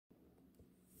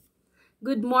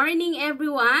Good morning,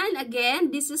 everyone. Again,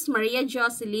 this is Maria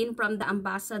Jocelyn from the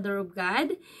Ambassador of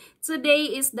God. Today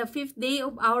is the 5th day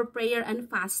of our prayer and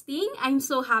fasting. I'm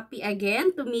so happy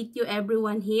again to meet you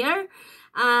everyone here.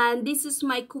 And this is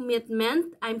my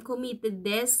commitment. I'm committed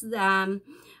this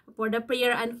for the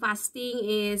prayer and fasting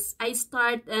is I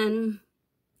start on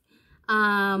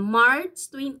March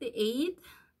 28th.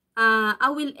 I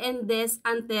will end this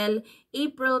until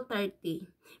April 30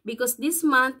 because this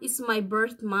month is my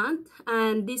birth month,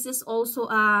 and this is also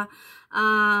a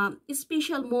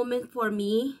special moment for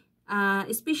me. A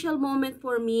special moment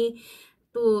for me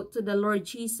to the Lord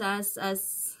Jesus,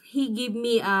 as He gave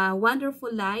me a wonderful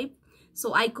life.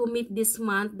 So I commit this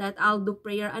month that I'll do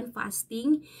prayer and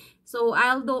fasting. So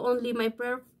I'll do only my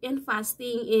prayer and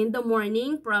fasting in the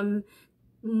morning from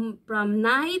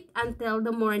night until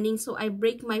the morning. So I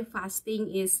break my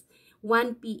fasting is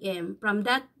 1 p.m. From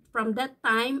that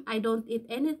time, I don't eat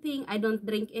anything, I don't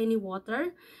drink any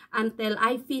water until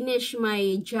I finish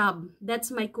my job. That's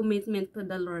my commitment to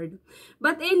the Lord.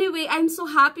 But anyway, I'm so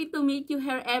happy to meet you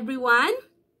here, everyone.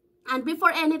 And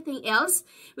before anything else,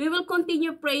 we will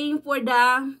continue praying for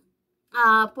the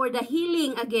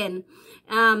healing again.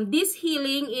 This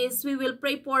healing is, we will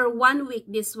pray for 1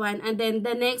 week, this one, and then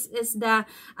the next is the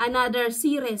another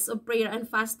series of prayer and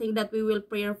fasting that we will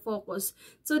prayer focus.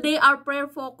 Today our prayer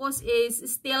focus is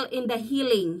still in the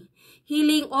healing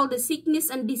all the sickness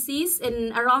and disease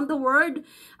in around the world.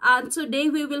 And today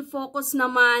we will focus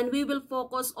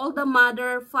all the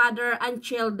mother, father, and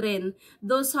children,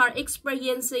 those who are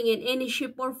experiencing in any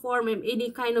shape or form in any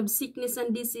kind of sickness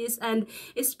and disease, and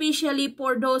especially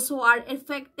for those who are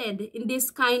affected in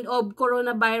this kind of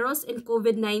coronavirus and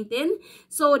COVID-19.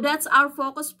 So that's our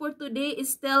focus for today, is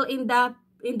still in the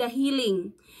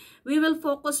healing. We will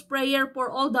focus prayer for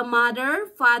all the mother,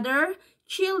 father,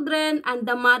 children, and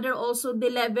the mother also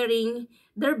delivering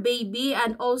their baby,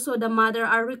 and also the mother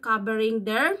are recovering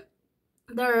their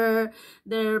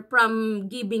from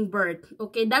giving birth.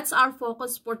 Okay, that's our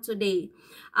focus for today.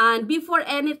 And before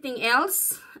anything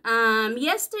else,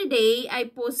 yesterday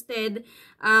I posted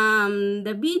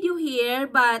the video here,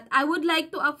 but I would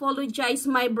like to apologize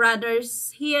my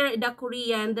brothers here in the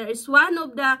Korean. There is one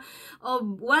of the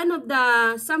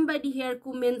somebody here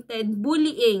commented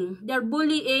bullying. They're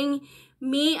bullying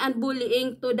me and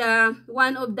bullying to the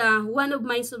one of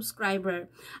my subscriber.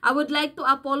 I would like to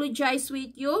apologize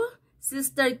with you,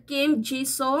 Sister Kim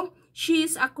Jisoo. She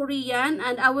is a Korean,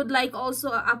 and I would like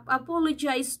also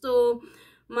apologize to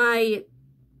the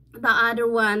other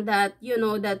one that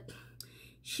that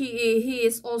he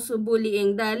is also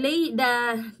bullying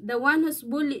the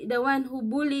one who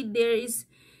bullied. There is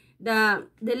the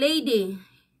lady,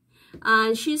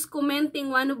 and she's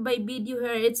commenting one of my video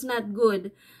here. It's not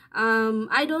good.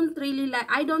 I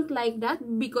don't like that,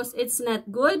 because it's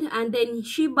not good, and then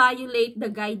she violate the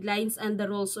guidelines and the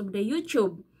rules of the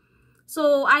YouTube.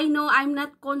 So I know I'm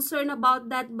not concerned about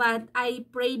that, but I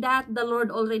pray that the Lord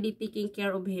already taking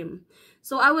care of him.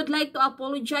 So I would like to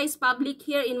apologize public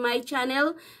here in my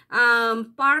channel.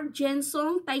 Park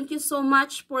Jensong, thank you so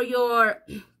much for your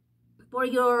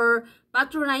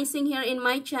patronizing here in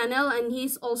my channel, and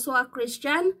he's also a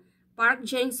Christian. Park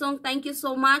Jensong, thank you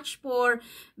so much for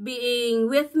being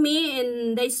with me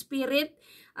in the spirit,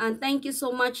 and thank you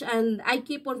so much. And I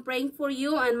keep on praying for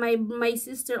you, and my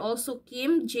sister also,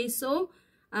 Kim Jisoo.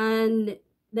 And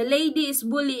the lady is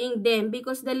bullying them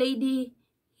because the lady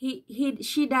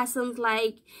she doesn't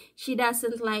like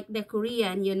the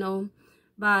Korean,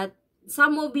 but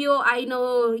some of you, I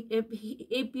know, if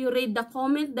you read the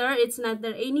comment there, it's not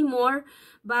there anymore.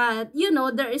 But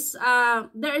there is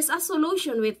a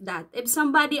solution with that. If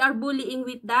somebody are bullying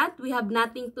with that, we have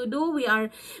nothing to do. We are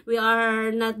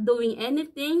not doing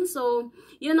anything. So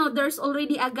there's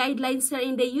already a guidelines here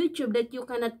in the YouTube that you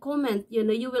cannot comment.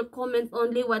 You will comment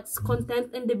only what's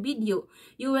content in the video.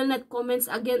 You will not comment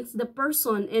against the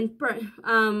person and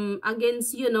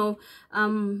against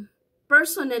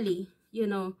personally,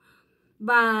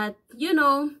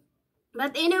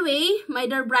 But anyway, my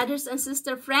dear brothers and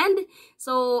sister friend,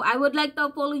 so I would like to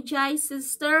apologize,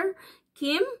 Sister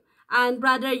Kim and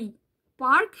Brother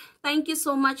Park. Thank you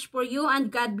so much for you, and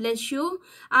God bless you.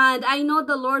 And I know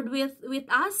the Lord with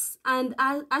us. And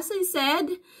as I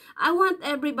said, I want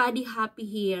everybody happy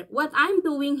here. What I'm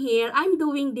doing here, I'm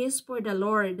doing this for the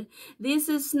Lord. This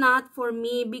is not for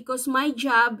me, because my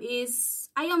job is,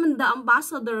 I am the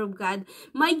ambassador of God.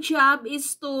 My job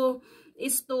is to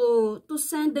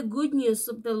send the good news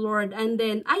of the Lord. And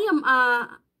then I am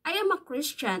I am a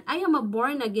Christian. I am a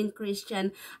born-again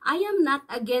Christian. I am not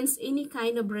against any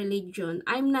kind of religion.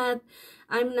 I'm not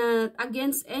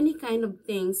against any kind of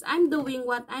things. I'm doing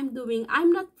what I'm doing.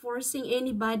 I'm not forcing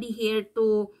anybody here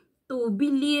to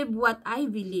believe what I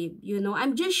believe. You know,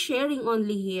 I'm just sharing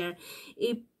only here.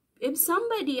 If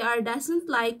somebody doesn't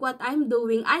like what I'm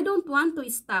doing, I don't want to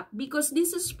stop because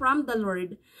this is from the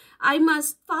Lord. I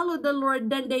must follow the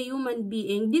Lord than the human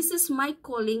being. This is my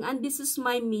calling and this is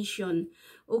my mission.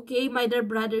 Okay, my dear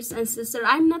brothers and sisters,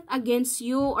 I'm not against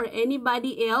you or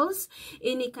anybody else,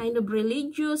 any kind of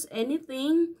religious,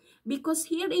 anything. Because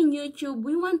here in YouTube,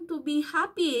 we want to be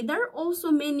happy. There are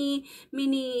also many,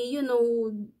 you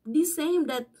know, the same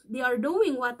that they are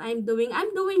doing what I'm doing.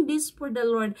 I'm doing this for the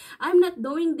Lord. I'm not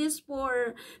doing this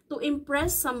to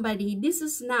impress somebody. This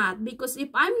is not. Because if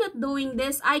I'm not doing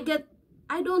this, I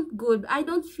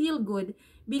don't feel good.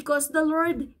 Because the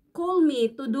Lord called me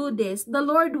to do this. The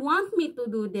Lord want me to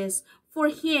do this for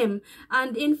Him.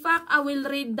 And in fact, I will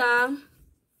read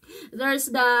there's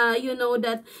the, you know,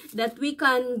 that we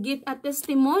can get a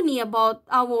testimony about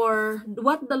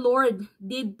what the Lord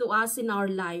did to us in our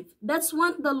life. That's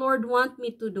what the Lord want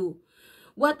me to do.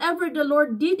 Whatever the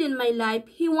Lord did in my life,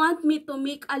 He want me to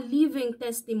make a living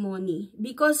testimony,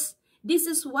 because this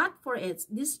is what for it,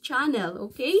 this channel,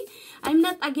 okay? I'm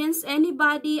not against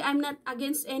anybody. I'm not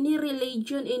against any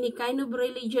religion, any kind of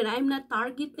religion. I'm not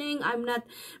targeting. I'm not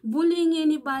bullying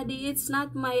anybody. It's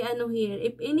not my here.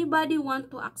 If anybody want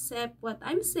to accept what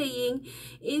I'm saying,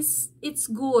 it's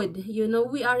good. You know,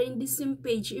 we are in the same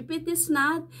page. If it is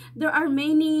not, there are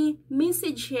many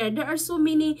message here. There are so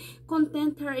many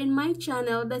content here in my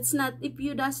channel that's not, if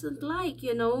you doesn't like,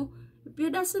 you know, if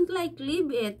you doesn't like,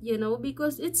 leave it, you know,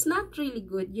 because it's not really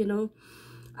good, you know.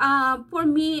 For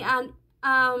me, and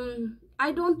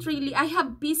I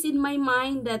have peace in my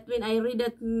mind that when I read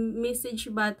that message,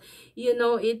 but you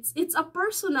know, it's a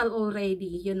personal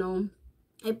already, you know.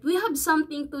 If we have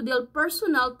something to deal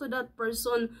personal to that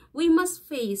person, we must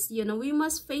face, you know, we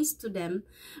must face to them.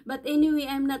 But anyway,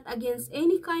 I'm not against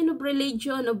any kind of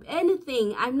religion, of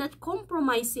anything. I'm not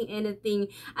compromising anything.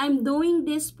 I'm doing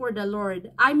this for the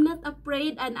Lord. I'm not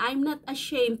afraid and I'm not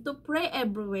ashamed to pray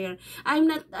everywhere. I'm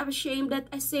not ashamed that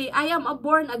I say I am a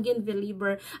born-again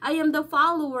believer. I am the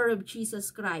follower of Jesus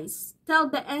Christ till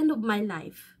the end of my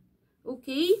life.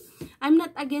 Okay? I'm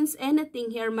not against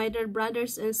anything here, my dear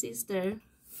brothers and sisters.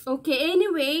 Okay,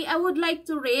 anyway, I would like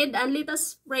to read and let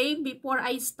us pray before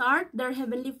I start. Dear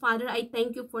Heavenly Father, I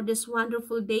thank you for this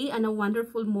wonderful day and a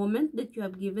wonderful moment that you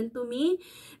have given to me.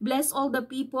 Bless all the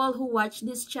people who watch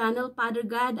this channel, Father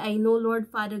God. I know, Lord,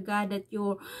 Father God, that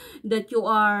you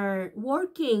are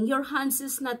working. Your hands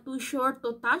is not too short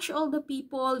to touch all the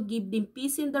people, give them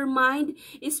peace in their mind,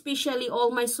 especially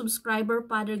all my subscriber,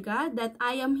 Father God, that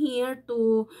I am here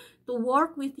to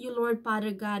work with you, Lord,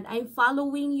 Father God. I'm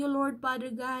following you, Lord, Father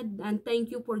God, and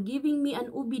thank you for giving me an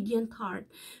obedient heart.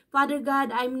 Father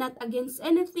God, I'm not against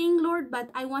anything, Lord, but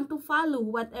I want to follow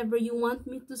whatever you want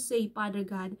me to say, Father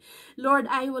God. Lord,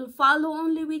 I will follow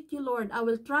only with you, Lord. I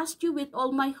will trust you with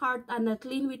all my heart and not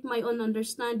lean with my own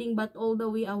understanding, but all the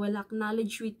way I will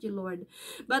acknowledge with you, Lord.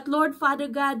 But Lord, Father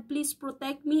God, please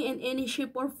protect me in any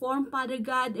shape or form, Father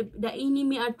God. If the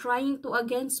enemy are trying to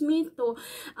against me,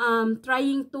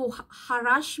 trying to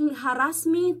harass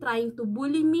me, trying to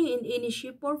bully me in any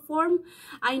shape or form,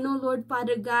 I know, Lord,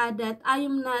 Father God, that I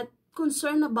am not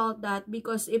concerned about that,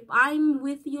 because if I'm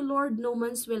with you, Lord, no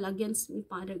man's will against me,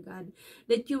 Father God.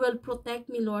 That you will protect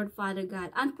me, Lord, Father God,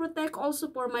 and protect also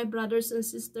for my brothers and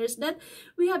sisters that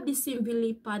we have the same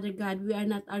belief, Father God. We are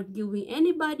not arguing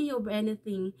anybody over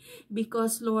anything,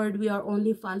 because, Lord, we are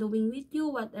only following with you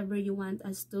whatever you want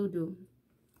us to do.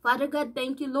 Father God,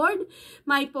 thank you, Lord.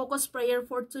 My focus prayer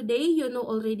for today, you know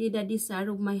already the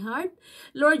desire of my heart.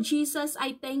 Lord Jesus,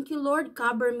 I thank you, Lord.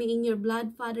 Cover me in your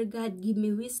blood, Father God. Give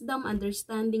me wisdom,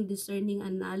 understanding, discerning,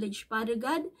 and knowledge, Father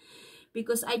God.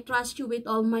 Because I trust you with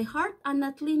all my heart and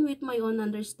not lean with my own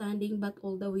understanding, but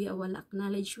all the way I will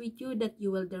acknowledge with you that you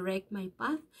will direct my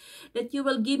path, that you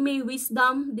will give me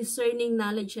wisdom, discerning,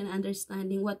 knowledge, and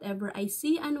understanding, whatever I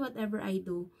see and whatever I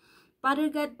do. Father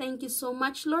God, thank you so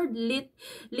much, Lord. Let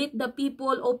the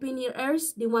people open their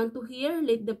ears. They want to hear.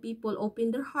 Let the people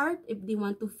open their heart if they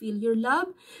want to feel your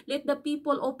love. Let the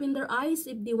people open their eyes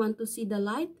if they want to see the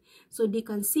light, so they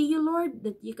can see you, Lord,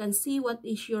 that you can see what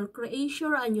is your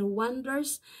creation and your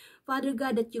wonders, Father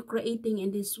God, that you're creating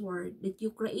in this world, that you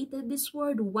created this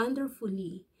world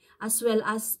wonderfully, as well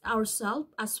as ourselves,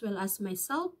 as well as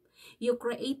myself. You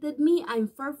created me. I'm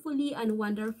fearfully and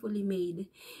wonderfully made.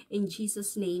 In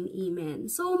Jesus' name, amen.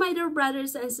 So, my dear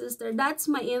brothers and sisters, that's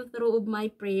my intro of my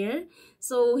prayer.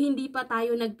 So, hindi pa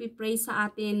tayo nagpipray sa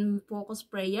atin focus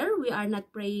prayer. We are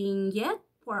not praying yet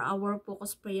for our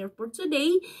focus prayer for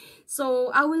today. So,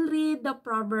 I will read the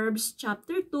Proverbs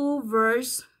chapter 2,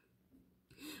 verse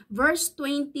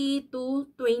 20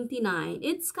 to 29.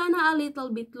 It's kind of a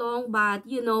little bit long, but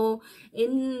you know,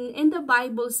 in the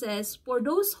Bible says, for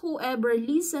those who ever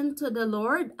listen to the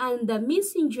Lord and the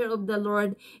messenger of the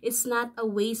Lord is not a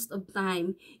waste of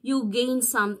time. You gain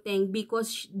something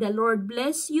because the Lord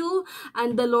bless you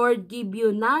and the Lord give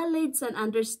you knowledge and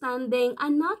understanding,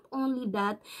 and not only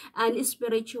that, an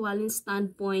spiritual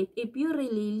standpoint. If you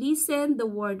really listen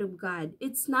the word of God,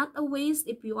 it's not a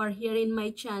waste if you are here in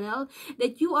my channel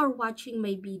that you are watching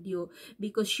my video,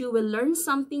 because you will learn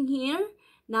something here,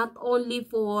 not only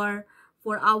for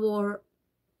our,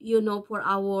 you know, for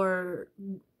our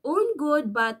own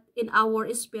good, but in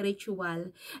our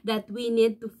spiritual, that we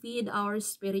need to feed our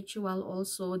spiritual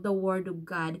also, the word of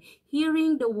God.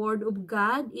 Hearing the word of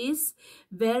God is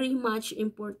very much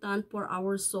important for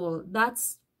our soul.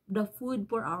 That's the food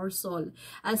for our soul.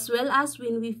 As well as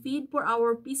when we feed for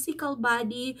our physical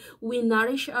body, we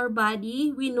nourish our body,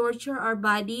 we nurture our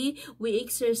body, we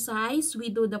exercise, we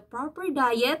do the proper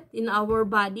diet in our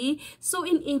body, so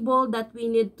enable that we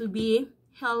need to be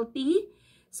healthy.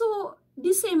 So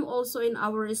the same also in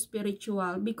our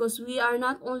spiritual, because we are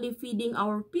not only feeding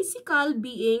our physical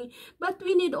being, but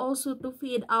we need also to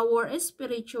feed our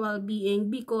spiritual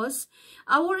being, because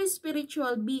our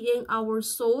spiritual being, our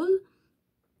soul,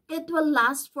 it will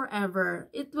last forever.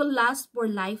 It will last for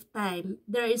lifetime.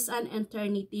 There is an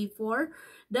eternity for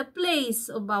the place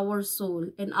of our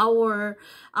soul, and our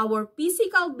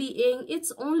physical being,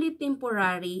 it's only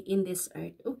temporary in this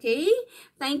earth. Okay?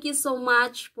 Thank you so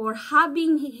much for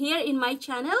having here in my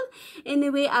channel.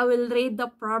 Anyway, I will read the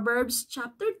Proverbs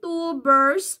chapter 2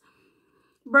 verse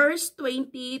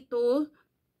 20 to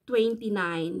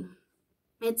 29.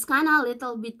 It's kind of a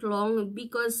little bit long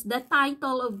because the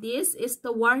title of this is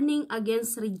the warning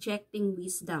against rejecting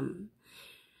wisdom.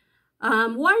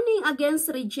 Warning against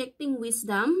rejecting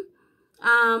wisdom.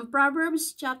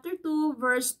 Proverbs chapter 2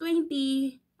 verse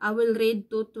 20. I will read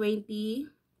to 20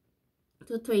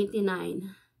 to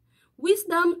 29.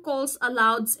 Wisdom calls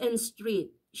aloud in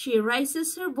street. She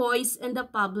raises her voice in the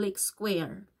public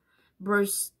square.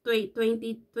 Verse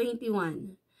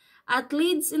 21. At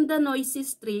leads in the noisy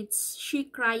streets, she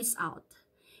cries out.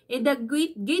 In the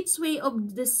great gateway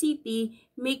of the city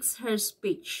makes her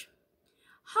speech.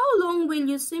 How long will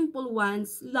you simple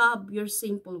ones love your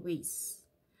simple ways?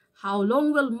 How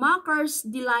long will mockers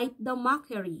delight the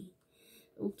mockery?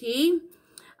 Okay?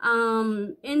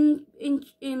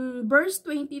 In verse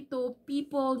 22,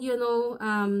 people, you know,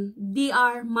 they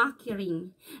are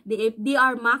mocking. They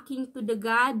are mocking to the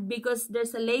God, because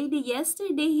there's a lady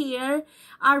yesterday here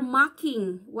are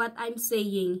mocking what I'm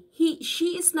saying.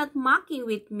 She is not mocking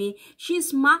with me.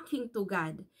 She's mocking to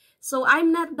God. So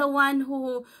I'm not the one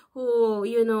who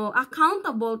you know,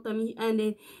 accountable to me, and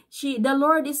the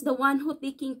Lord is the one who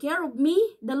taking care of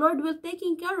me. The Lord will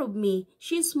taking care of me.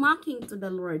 She's mocking to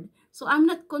the Lord. So I'm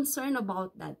not concerned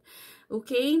about that.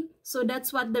 Okay? So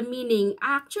that's what the meaning.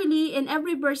 Actually, in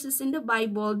every verses in the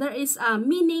Bible, there is a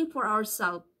meaning for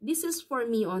ourselves. This is for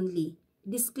me only.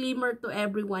 Disclaimer to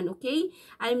everyone, okay?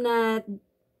 I'm not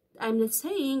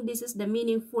saying this is the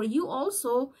meaning for you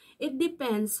also. It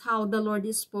depends how the Lord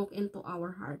is spoke into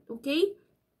our heart, okay?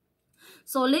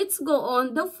 So let's go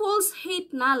on. The fools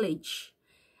hate knowledge.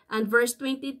 And verse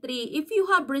 23, if you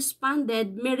have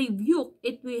responded, may rebuke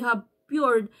it we have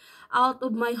poured out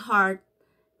of my heart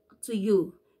to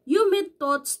you. You made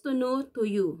thoughts to know to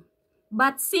you.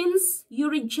 But since you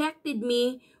rejected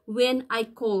me when I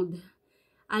called,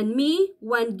 and me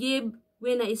one give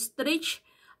when I stretch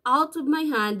out of my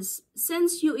hands,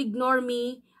 since you ignore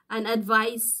me and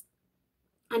advise,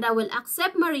 and I will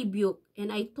accept my rebuke, and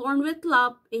I turn with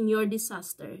love in your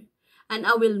disaster, and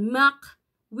I will mock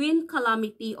when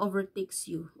calamity overtakes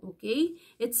you. Okay,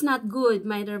 it's not good,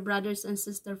 my dear brothers and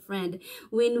sister friend,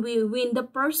 when the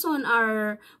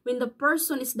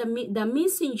person is the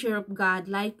messenger of God.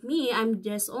 Like me, I'm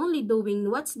just only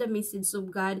doing what's the message of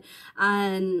God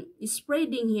and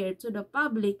spreading here to the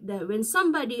public, that when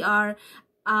somebody are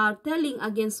telling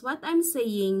against what I'm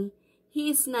saying, he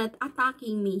is not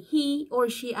attacking me, he or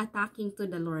she attacking to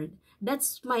the Lord.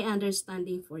 That's my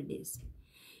understanding for this,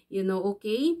 you know.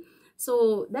 Okay,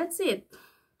 so that's it.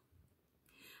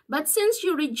 But since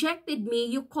you rejected me,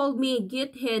 you called me a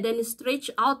githead and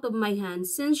stretched out of my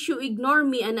hands. Since you ignore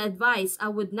me and advise, I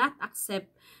would not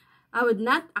accept I would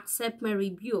not accept my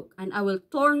rebuke, and I will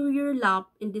torn your lap,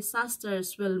 and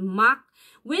disasters will mock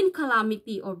when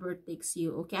calamity overtakes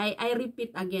you. Okay, I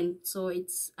repeat again, so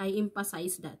I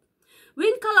emphasize that.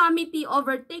 When calamity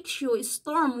overtakes you,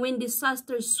 storm when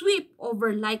disasters sweep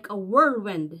over like a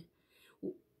whirlwind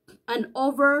and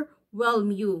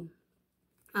overwhelm you.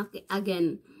 Okay,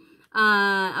 again.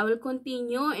 I will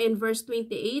continue in verse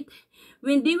 28.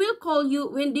 When they will call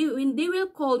you, when they will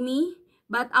call me,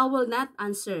 but I will not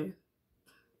answer.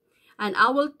 And I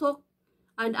will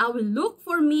look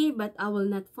for me, but I will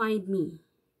not find me.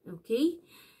 Okay?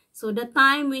 So the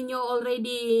time when you're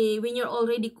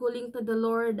already calling to the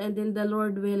Lord, and then the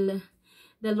Lord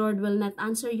will not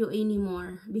answer you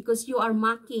anymore, because you are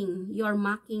mocking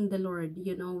the Lord,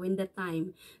 you know, when the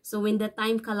time. So when the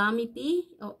time calamity,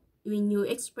 when you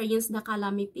experience the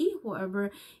calamity, whoever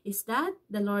is that,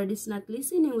 the Lord is not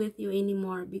listening with you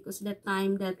anymore, because the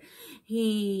time that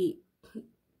the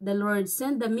Lord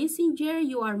sent the messenger,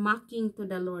 you are mocking to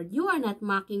the Lord. You are not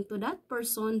mocking to that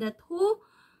person that who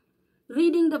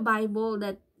reading the Bible,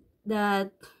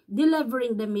 that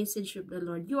delivering the message of the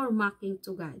Lord. You are mocking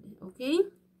to God. Okay?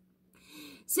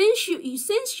 Since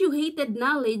you hated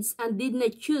knowledge and did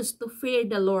not choose to fear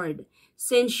the Lord,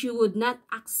 since you would not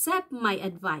accept my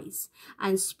advice,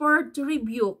 and spurred to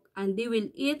rebuke, and they will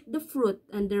eat the fruit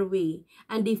on their way,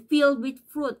 and they filled with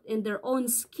fruit in their own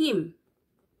scheme.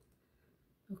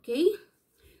 Okay?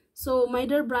 So, my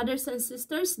dear brothers and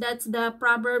sisters, that's the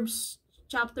Proverbs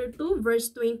chapter 2, verse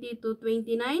 20 to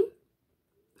 29.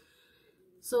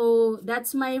 So,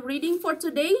 that's my reading for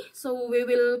today. So, we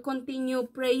will continue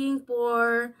praying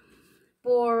for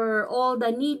all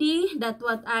the needy. That's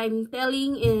what I'm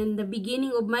telling in the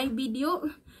beginning of my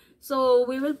video. So,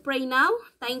 we will pray now.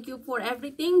 Thank you for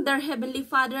everything. Dear Heavenly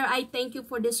Father, I thank you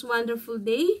for this wonderful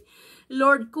day.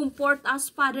 Lord, comfort us,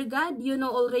 Father God. You know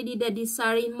already the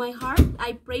desire in my heart.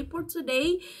 I pray for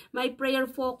today. My prayer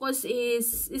focus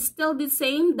is still the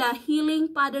same, the healing,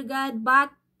 Father God.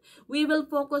 But we will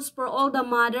focus for all the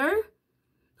mother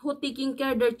who taking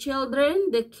care of their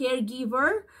children, the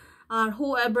caregiver, or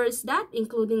whoever is that,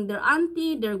 including their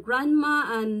auntie, their grandma,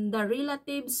 and the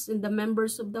relatives and the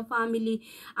members of the family.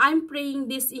 I'm praying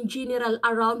this in general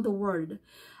around the world.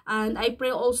 And I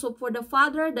pray also for the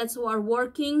father that's who are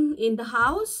working in the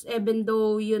house, even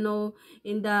though, you know,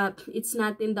 it's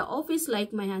not in the office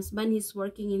like my husband, he's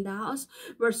working in the house.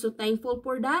 We're so thankful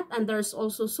for that. And there's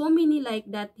also so many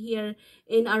like that here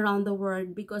in around the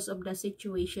world because of the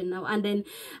situation now. And then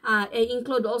I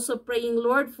include also praying,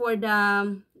 Lord, for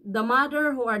the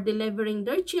mother who are delivering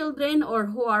their children, or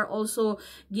who are also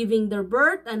giving their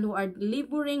birth and who are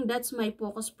delivering. That's my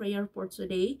focus prayer for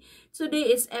today. Today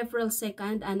is April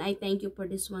 2nd, and I thank you for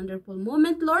this wonderful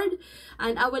moment, Lord.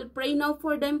 And I will pray now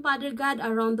for them, Father God,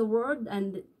 around the world.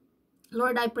 And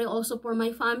Lord, I pray also for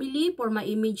my family, for my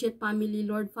immediate family,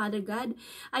 Lord, Father God.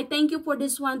 I thank you for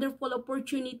this wonderful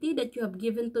opportunity that you have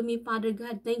given to me, Father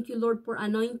God. Thank you, Lord, for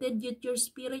anointed with your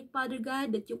spirit, Father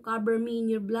God, that you cover me in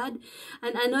your blood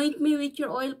and anoint me with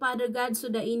your oil, Father God, so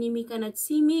the enemy cannot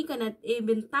see me, cannot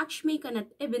even touch me, cannot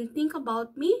even think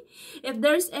about me. If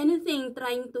there's anything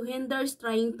trying to hinder,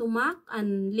 trying to mock,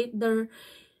 and let their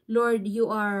Lord,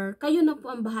 kayo na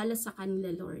po ang bahala sa kanila,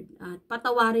 Lord. At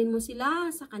patawarin mo sila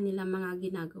sa kanilang mga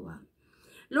ginagawa.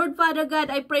 Lord, Father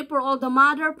God, I pray for all the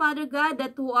mother, Father God,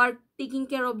 that who are taking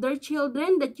care of their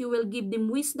children, that you will give them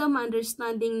wisdom,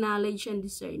 understanding, knowledge, and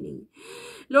discerning.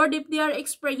 Lord, if they are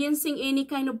experiencing any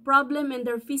kind of problem in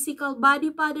their physical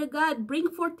body, Father God, bring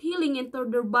forth healing into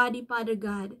their body, Father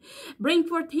God. Bring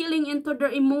forth healing into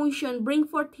their emotion. Bring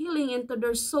forth healing into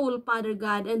their soul, Father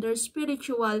God, and their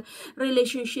spiritual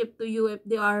relationship to you if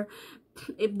they are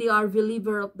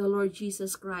believer of the Lord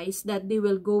Jesus Christ, that they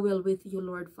will go well with you,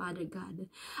 Lord, Father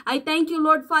God. I thank you,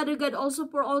 Lord, Father God, also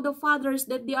for all the fathers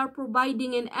that they are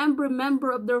providing in every member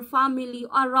of their family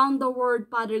around the world,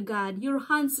 Father God.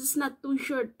 Your hands is not too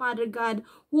short, Father God.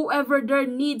 Whoever their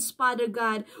needs, Father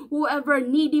God, whoever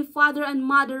needy father and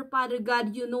mother, Father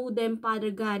God, you know them, Father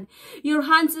God. Your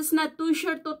hands is not too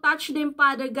short to touch them,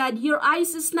 Father God. Your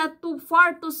eyes is not too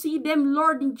far to see them,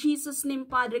 Lord, in Jesus' name,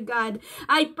 Father God.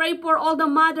 I pray for all the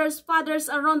mothers, fathers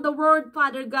around the world,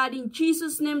 Father God, in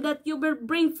Jesus' name, that you will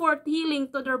bring forth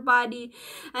healing to their body.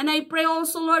 And I pray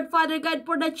also, Lord, Father God,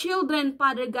 for the children,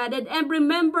 Father God, and every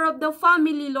member of the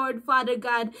family, Lord, Father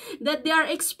God, that they are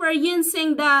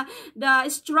experiencing the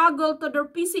struggle to their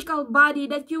physical body,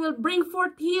 that you will bring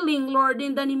forth healing, Lord,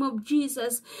 in the name of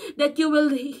Jesus, that you will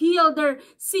heal their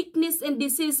sickness and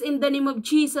disease in the name of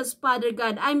Jesus, Father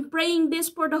God. I'm praying this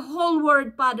for the whole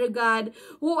world, Father God.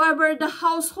 Whoever the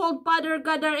household, Father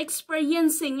God, are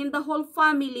experiencing in the whole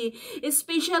family,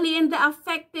 especially in the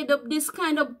affected of this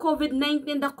kind of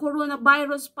COVID-19, the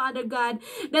coronavirus, Father God,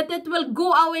 that it will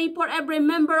go away for every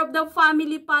member of the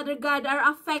family, Father God, are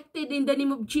affected in the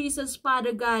name of Jesus,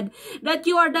 Father God, that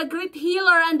you are the great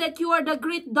healer and that you are the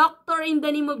great doctor in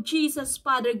the name of Jesus,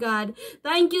 Father God.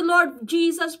 Thank you, Lord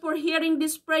Jesus, for hearing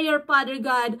this prayer, Father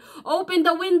God. Open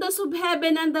the windows of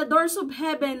heaven and the doors of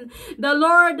heaven. The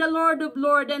Lord of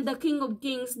Lords, and the King of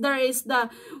Kings. There is the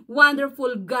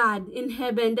wonderful God in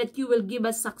heaven that you will give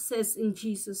us success in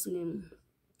Jesus' name.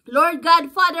 Lord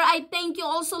God, Father, I thank you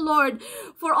also, Lord,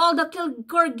 for all the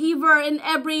caregiver in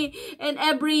every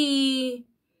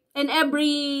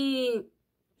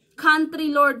country,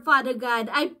 Lord Father God.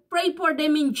 I pray for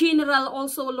them in general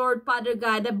also, Lord Father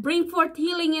God. Bring forth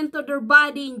healing into their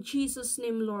body in Jesus'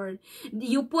 name, Lord.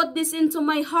 You put this into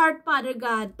my heart, Father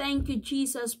God. Thank you,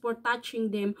 Jesus, for touching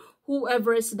them,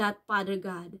 whoever is that, Father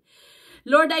God.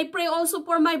 Lord, I pray also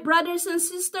for my brothers and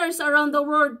sisters around the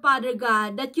world, Father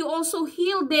God, that you also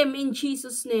heal them in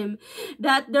Jesus' name.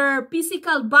 That their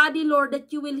physical body, Lord,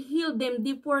 that you will heal them.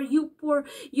 Therefore, you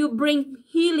bring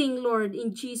healing, Lord,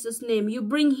 in Jesus' name. You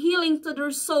bring healing to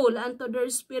their soul and to their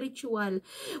spiritual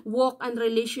walk and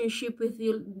relationship with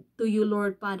you, to you,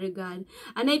 Lord, Father God.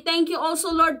 And I thank you also,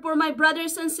 Lord, for my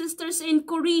brothers and sisters in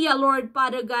Korea, Lord,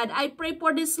 Father God. I pray for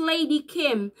this lady,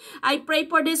 Kim. I pray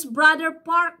for this brother,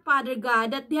 Park, Father God,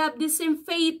 that they have the same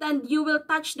faith and you will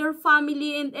touch their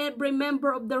family and every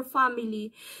member of their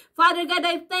family. Father God,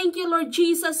 I thank you, Lord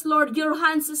Jesus, Lord. Your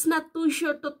hands is not too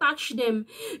short to touch them.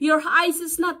 Your eyes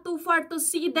is not too far to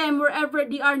see them wherever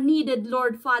they are needed,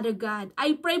 Lord Father God.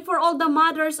 I pray for all the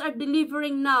mothers are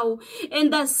delivering now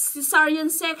in the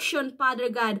cesarean section, Father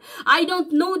God. I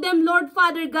don't know them, Lord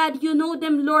Father God. You know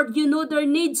them, Lord. You know their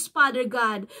needs, Father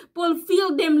God.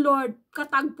 Fulfill them, Lord.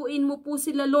 Katagpuin mo po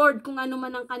sila, Lord, kung ano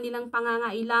man ang kanilang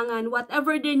pangangailangan,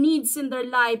 whatever their needs in their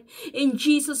life, in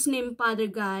Jesus' name,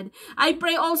 Father God. I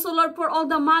pray also, Lord, for all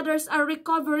the mothers are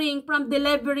recovering from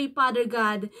delivery, Father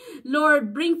God.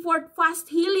 Lord, bring forth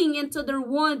fast healing into their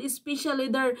wound, especially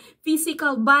their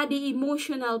physical body,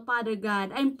 emotional, Father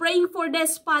God. I'm praying for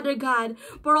this, Father God,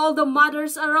 for all the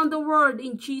mothers around the world,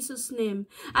 in Jesus' name.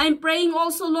 I'm praying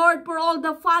also, Lord, for all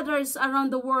the fathers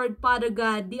around the world, Father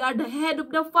God. They are the head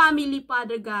of the family,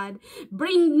 Father God.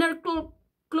 Bring them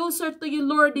closer to you,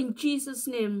 Lord, in Jesus'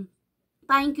 name.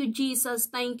 Thank you, Jesus.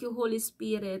 Thank you, Holy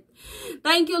Spirit.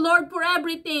 Thank you, Lord, for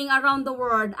everything around the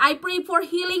world. I pray for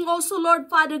healing also, Lord,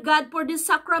 Father God, for this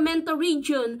Sacramento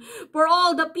region, for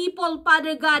all the people,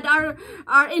 Father God,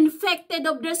 are infected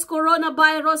of this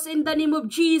coronavirus in the name of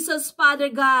Jesus, Father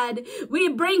God. We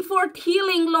bring forth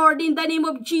healing, Lord, in the name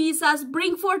of Jesus.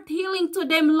 Bring forth healing to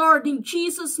them, Lord, in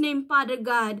Jesus' name, Father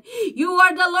God. You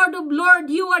are the Lord of Lords.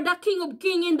 You are the King of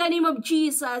Kings in the name of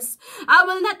Jesus. I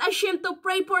will not ashamed to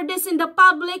pray for this in the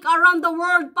public around the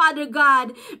world, Father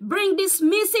God. Bring this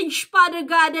message, Father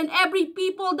God, and every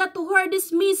people that heard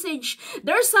this message,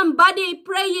 there's somebody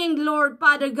praying, Lord,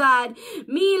 Father God.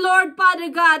 Me, Lord,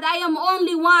 Father God, I am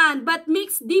only one, but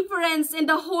makes difference in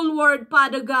the whole world,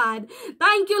 Father God.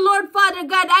 Thank you, Lord, Father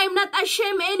God. I'm not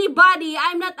ashamed anybody.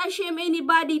 I'm not ashamed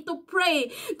anybody to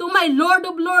pray to my Lord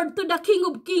of Lords, to the King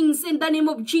of Kings, in the name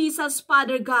of Jesus,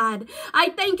 Father God. I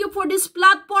thank you for this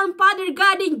platform, Father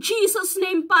God, in Jesus'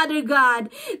 name, Father God.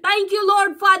 Thank you,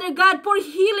 Lord, Father God, for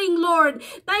healing, Lord.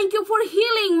 Thank you for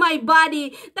healing my body.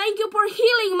 Thank you for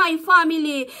healing my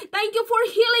family. Thank you for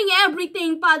healing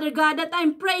everything, Father God, that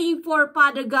I'm praying for,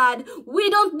 Father God. We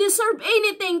don't deserve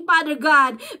anything, Father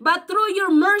God, but through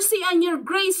your mercy and your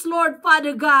grace, Lord,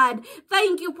 Father God.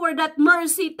 Thank you for that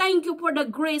mercy. Thank you for the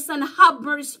grace, and have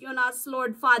mercy on us,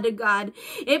 Lord, Father God.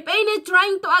 If any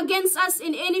trying to against us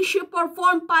in any shape or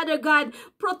form, Father God,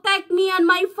 protect me and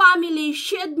my family.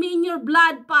 Shed me in your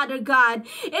blood, Father God.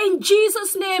 In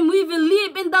Jesus' name, we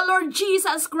believe in the Lord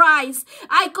Jesus Christ.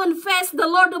 I confess the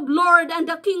Lord of Lords and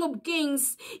the King of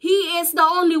Kings. He is the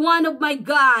only one of my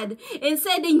God. And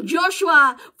said in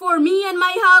Joshua, for me and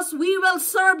my house, we will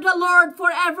serve the Lord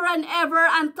forever and ever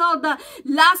until the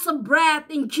last breath,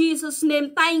 in Jesus'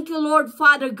 name. Thank you, Lord,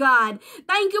 Father God.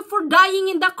 Thank you for dying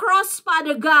in the cross,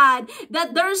 Father God,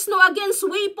 that there's no against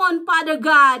weapon, Father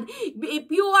God.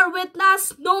 If you are with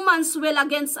us, no man's will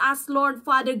against us, fast, Lord,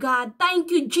 Father God.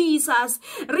 Thank you, Jesus.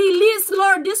 Release,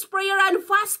 Lord, this prayer and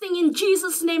fasting in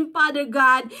Jesus' name, Father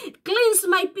God. Cleanse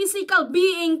my physical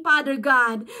being, Father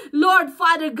God. Lord,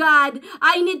 Father God,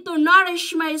 I need to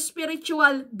nourish my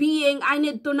spiritual being. I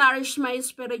need to nourish my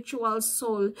spiritual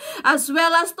soul, as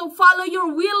well as to follow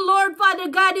your will, Lord, Father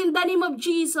God, in the name of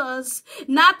Jesus.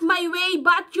 Not my way,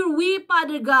 but your way,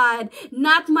 Father God.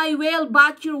 Not my will,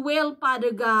 but your will,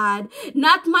 Father God.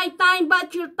 Not my time,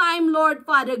 but your time, Lord,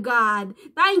 Father God.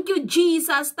 Thank you,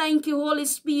 Jesus. Thank you, Holy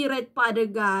Spirit, Father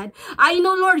God. I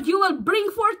know, Lord, you will bring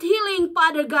forth healing,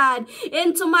 Father God,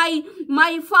 into my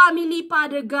family,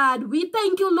 Father God. We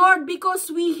thank you, Lord,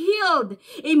 because we healed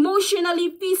emotionally,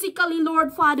 physically,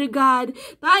 Lord, Father God.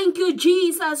 Thank you,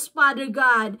 Jesus, Father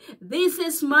God. This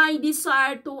is my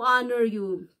desire to honor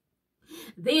you.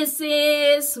 This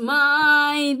is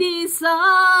my desire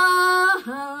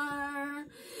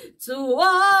to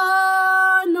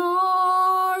honor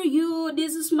you.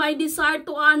 This is my desire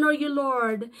to honor you,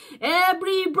 Lord.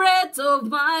 Every breath of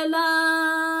my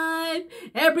life,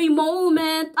 every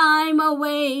moment I'm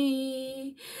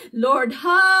away. Lord,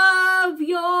 have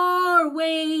your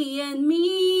way in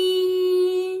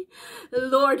me.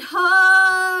 Lord,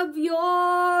 have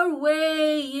your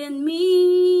way in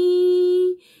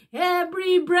me.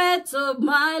 Every breath of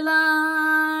my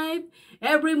life,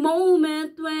 every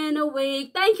moment when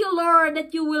awake. Thank you, Lord,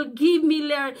 that you will give me,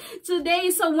 Lord. Today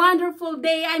is a wonderful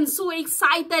day. I'm so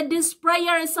excited. This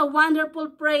prayer is a wonderful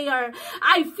prayer.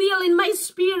 I feel in my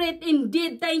spirit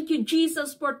indeed. Thank you,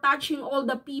 Jesus, for touching all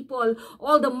the people,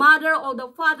 all the mother, all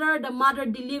the father, the mother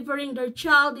delivering their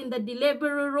child in the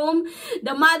delivery room,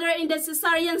 the mother in the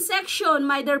cesarean section,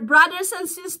 my dear brothers and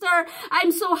sisters.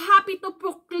 I'm so happy to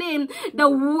proclaim the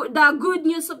good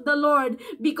news of the Lord,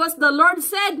 because the Lord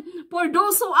said, for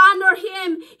those who honor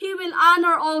him, he will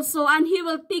honor also, and he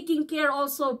will taking care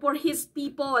also for his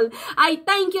people. I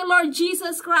thank you, Lord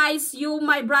Jesus Christ, you,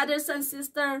 my brothers and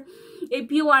sisters.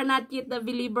 If you are not yet the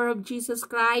believer of Jesus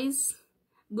Christ,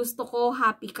 gusto ko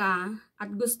happy ka.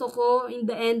 At gusto ko in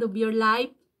the end of your life,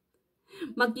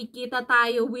 magkikita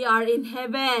tayo, we are in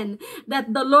heaven,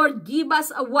 that the Lord give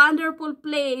us a wonderful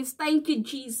place. Thank you,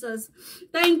 Jesus.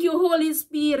 Thank you, Holy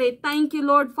Spirit. Thank you,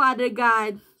 Lord, Father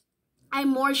God.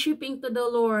 I'm worshiping to the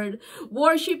Lord.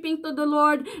 Worshiping to the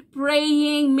Lord,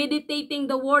 praying, meditating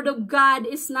the word of God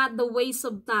is not the waste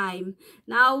of time.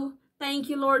 Now, thank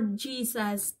you, Lord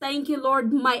Jesus. Thank you,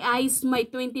 Lord, my eyes, my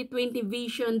 2020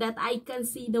 vision, that I can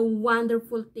see the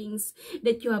wonderful things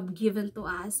that you have given to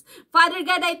us. Father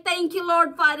God, I thank you,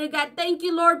 Lord, Father God. Thank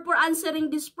you, Lord, for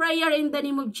answering this prayer in the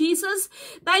name of Jesus.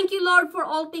 Thank you, Lord, for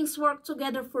all things work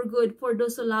together for good for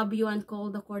those who love you and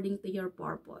called according to your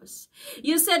purpose.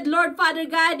 You said, Lord, Father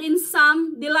God, in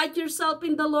Psalm, delight yourself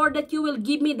in the Lord, that you will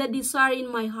give me the desire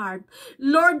in my heart.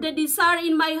 Lord, the desire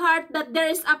in my heart that there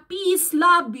is a peace,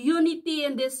 love, unity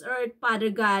in this earth, Father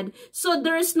God. So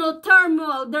there is no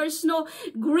turmoil, there is no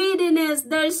greediness,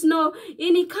 there is no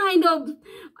any kind of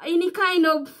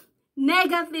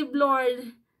negative,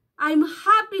 Lord. I'm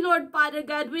happy, Lord, Father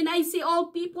God. When I see all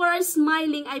people are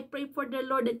smiling, I pray for the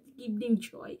Lord that give them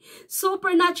joy.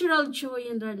 Supernatural joy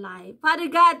in their life. Father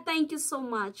God, thank you so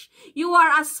much. You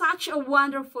are such a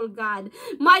wonderful God.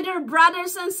 My dear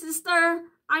brothers and sisters,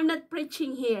 I'm not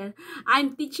preaching here.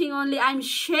 I'm teaching only. I'm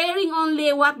sharing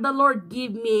only what the Lord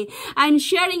give me. I'm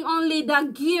sharing only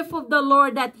the gift of the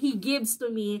Lord that he gives to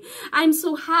me. I'm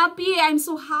so happy. I'm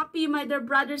so happy, my dear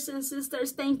brothers and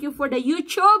sisters. Thank you for the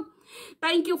YouTube.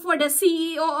 Thank you for the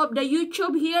CEO of the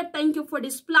YouTube here. Thank you for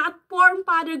this platform,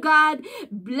 Father God.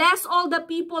 Bless all the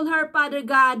people here, Father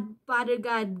God. Father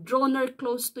God, draw her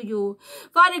close to you.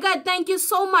 Father God, thank you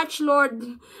so much, Lord.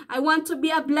 I want to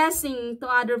be a blessing to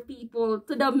other people,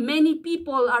 to the many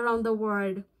people around the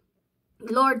world.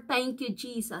 Lord, thank you,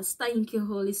 Jesus. Thank you,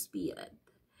 Holy Spirit.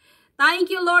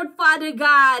 Thank you, Lord, Father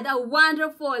God, a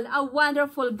wonderful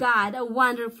God, a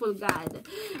wonderful God.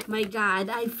 My God,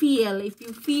 I feel, if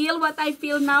you feel what I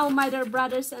feel now, my dear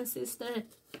brothers and sisters,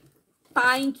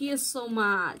 thank you so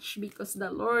much, because the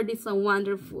Lord is a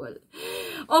wonderful.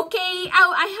 Okay,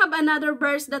 I have another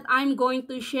verse that I'm going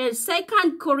to share.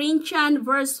 2 Corinthians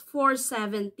verse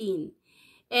 4:17.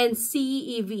 And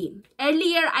CEV.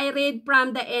 Earlier, I read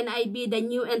from the NIV, the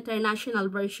New International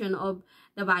Version of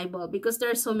the Bible, because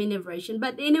there are so many versions.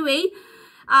 But anyway,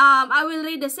 I will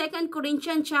read the 2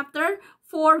 Corinthians chapter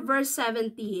 4 verse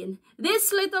 17.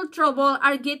 These little trouble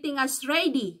are getting us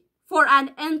ready for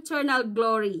an eternal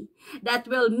glory that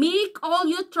will make all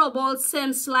your trouble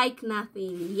seems like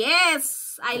nothing.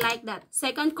 Yes, I like that.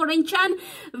 2 Corinthians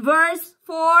verse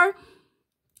 4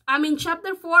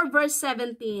 chapter 4, verse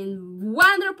 17.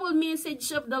 Wonderful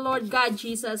message of the Lord God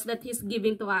Jesus that He's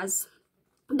giving to us.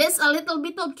 This a little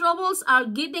bit of troubles are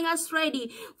getting us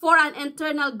ready for an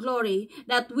eternal glory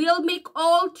that will make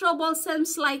all trouble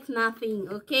seems like nothing,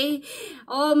 okay?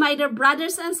 Oh, my dear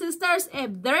brothers and sisters,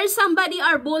 if there's somebody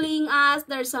are bullying us,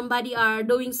 there's somebody are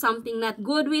doing something not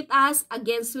good with us,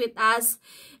 against with us,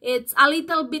 it's a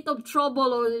little bit of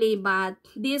trouble only, but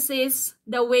this is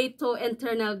the way to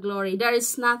eternal glory. There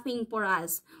is nothing for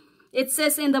us. It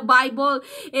says in the Bible,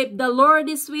 if the Lord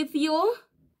is with you,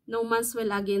 no man's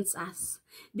will against us.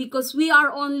 Because we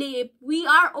are only, if we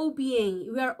are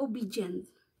obeying, we are obedient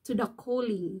to the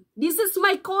calling. This is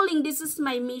my calling. This is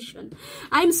my mission.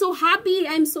 I'm so happy.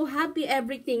 I'm so happy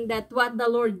everything that what the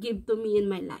Lord gave to me in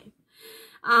my life.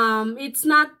 It's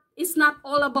not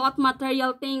all about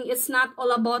material thing. It's not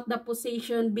all about the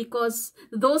possession, because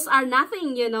those are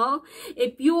nothing, you know.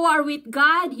 If you are with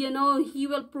God, you know, He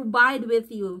will provide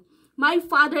with you. My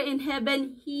Father in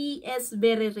heaven, He is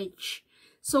very rich.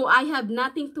 So I have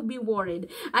nothing to be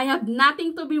worried. I have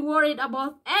nothing to be worried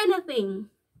about anything.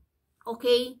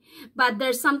 Okay? But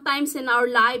there's sometimes in our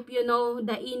life, you know,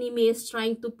 the enemy is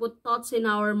trying to put thoughts in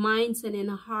our minds and in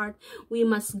our heart. We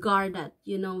must guard that.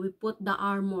 You know, we put the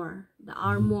armor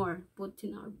put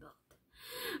in our belt.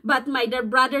 But my dear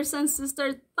brothers and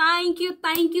sisters, thank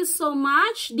you so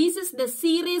much. This is the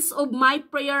series of my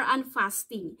prayer and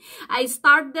fasting. I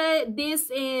started this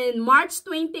in March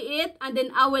 28 and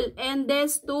then I will end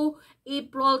this to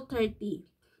April 30.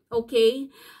 Okay?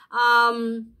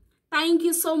 Thank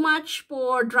you so much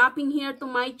for dropping here to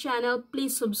my channel.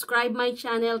 Please subscribe my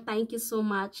channel. Thank you so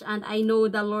much. And I know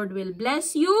the Lord will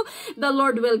bless you. The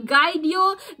Lord will guide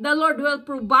you. The Lord will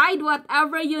provide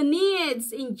whatever you need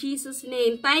in Jesus'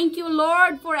 name. Thank you,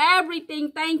 Lord, for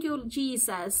everything. Thank you,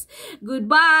 Jesus.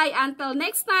 Goodbye. Until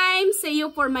next time. See you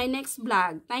for my next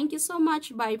vlog. Thank you so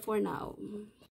much. Bye for now.